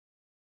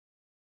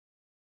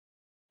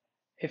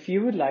If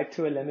you would like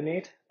to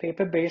eliminate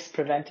paper-based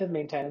preventive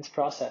maintenance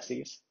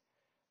processes,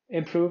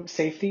 improve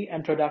safety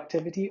and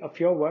productivity of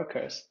your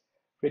workers,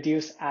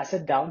 reduce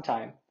asset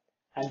downtime,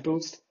 and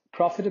boost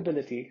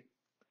profitability,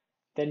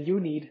 then you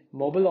need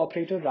Mobile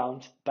Operator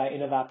Rounds by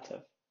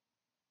Innovaptive.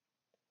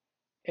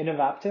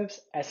 Innovaptive's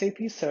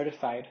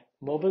SAP-certified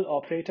Mobile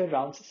Operator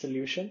Rounds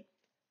solution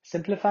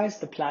simplifies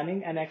the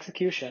planning and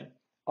execution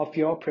of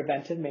your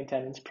preventive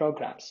maintenance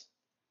programs.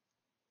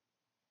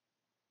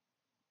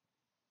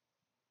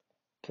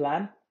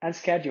 Plan and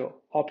schedule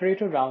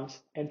operator rounds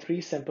in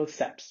 3 simple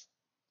steps.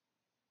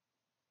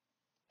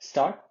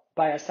 Start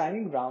by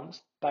assigning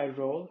rounds by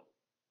role,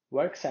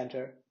 work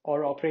center,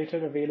 or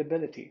operator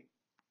availability.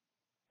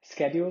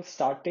 Schedule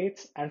start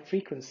dates and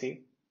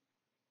frequency,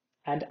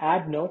 and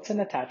add notes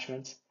and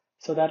attachments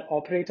so that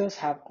operators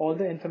have all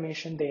the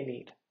information they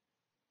need.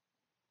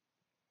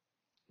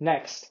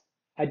 Next,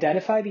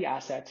 identify the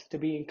assets to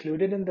be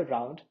included in the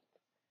round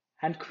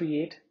and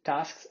create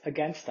tasks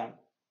against them.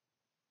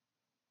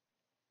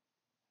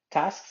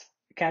 Tasks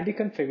can be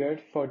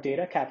configured for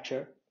data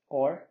capture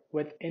or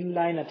with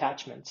inline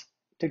attachments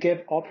to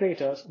give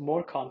operators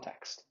more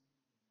context.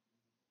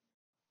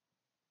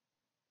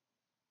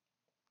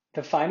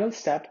 The final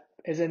step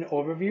is an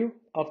overview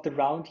of the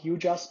round you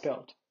just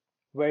built,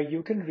 where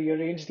you can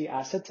rearrange the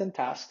assets and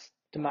tasks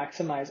to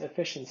maximize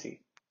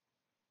efficiency.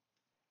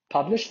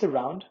 Publish the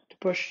round to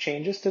push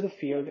changes to the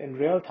field in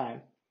real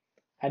time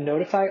and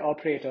notify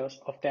operators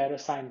of their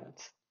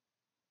assignments.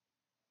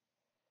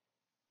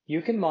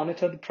 You can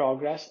monitor the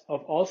progress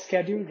of all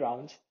scheduled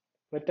rounds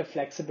with the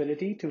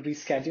flexibility to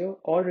reschedule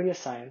or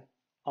reassign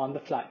on the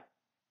fly.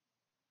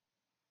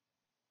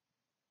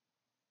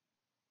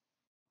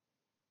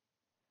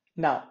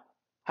 Now,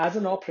 as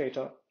an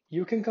operator,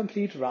 you can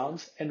complete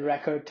rounds in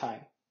record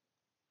time.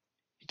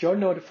 You're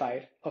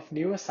notified of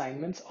new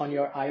assignments on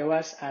your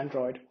iOS,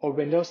 Android, or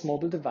Windows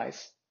mobile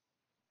device.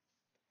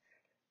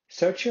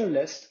 Search your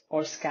list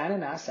or scan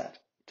an asset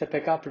to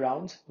pick up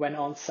rounds when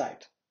on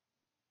site.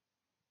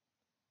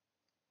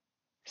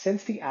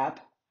 Since the app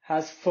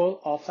has full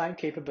offline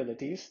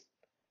capabilities,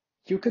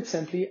 you could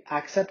simply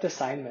accept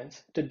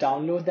assignments to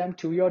download them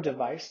to your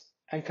device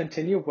and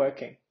continue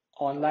working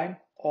online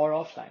or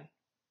offline.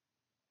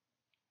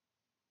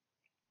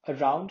 A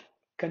round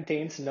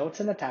contains notes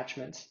and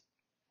attachments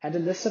and a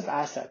list of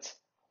assets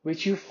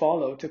which you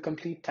follow to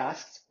complete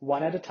tasks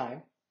one at a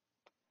time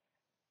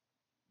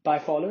by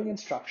following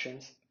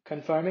instructions,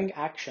 confirming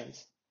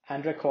actions,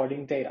 and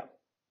recording data.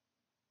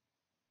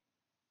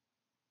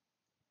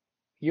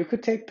 You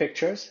could take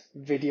pictures,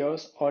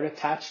 videos, or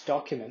attach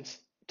documents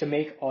to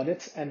make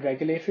audits and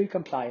regulatory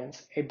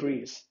compliance a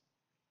breeze.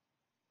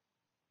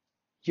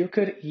 You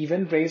could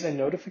even raise a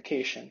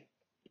notification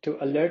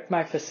to alert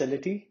my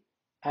facility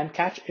and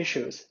catch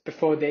issues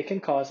before they can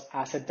cause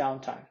asset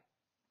downtime.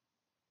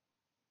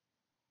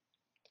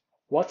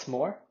 What's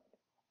more,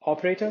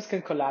 operators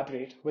can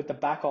collaborate with the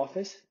back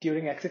office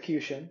during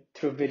execution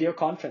through video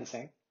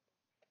conferencing,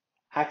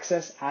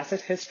 access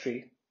asset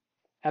history,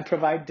 and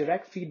provide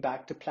direct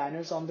feedback to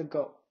planners on the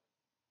go.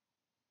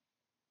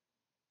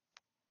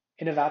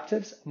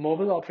 Innovaptive's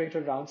Mobile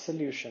Operator Round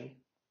solution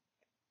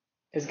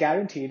is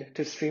guaranteed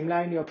to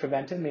streamline your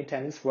preventive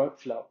maintenance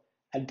workflow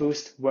and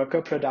boost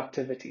worker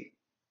productivity.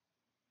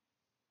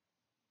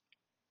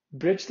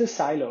 Bridge the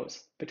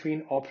silos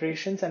between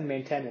operations and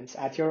maintenance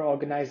at your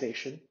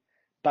organization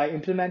by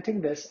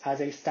implementing this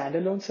as a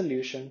standalone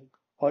solution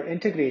or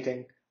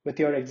integrating with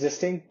your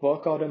existing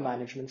work order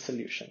management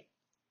solution.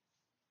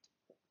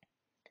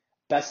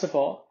 Best of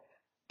all,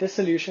 this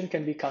solution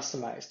can be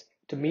customized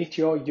to meet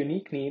your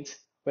unique needs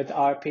with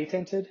our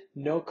patented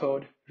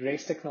no-code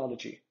race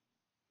technology.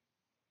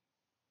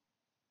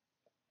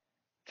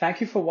 Thank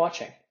you for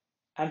watching,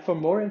 and for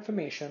more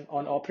information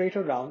on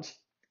operator rounds,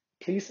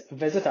 please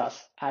visit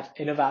us at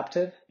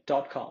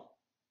innovaptive.com.